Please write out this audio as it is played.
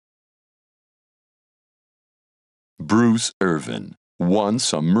Bruce Irvin,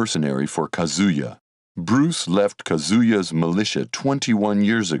 once a mercenary for Kazuya. Bruce left Kazuya's militia 21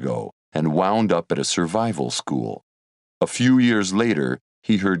 years ago and wound up at a survival school. A few years later,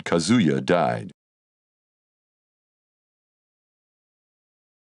 he heard Kazuya died.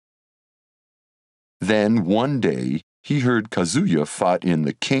 Then, one day, he heard Kazuya fought in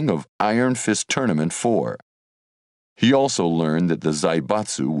the King of Iron Fist Tournament 4. He also learned that the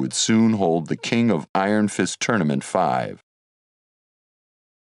Zaibatsu would soon hold the King of Iron Fist Tournament 5.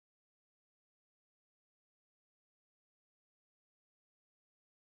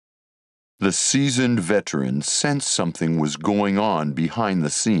 The seasoned veteran sensed something was going on behind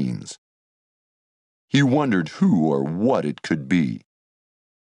the scenes. He wondered who or what it could be.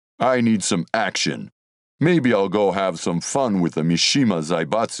 "I need some action. Maybe I'll go have some fun with the Mishima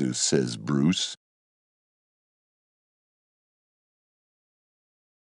Zaibatsu," says Bruce.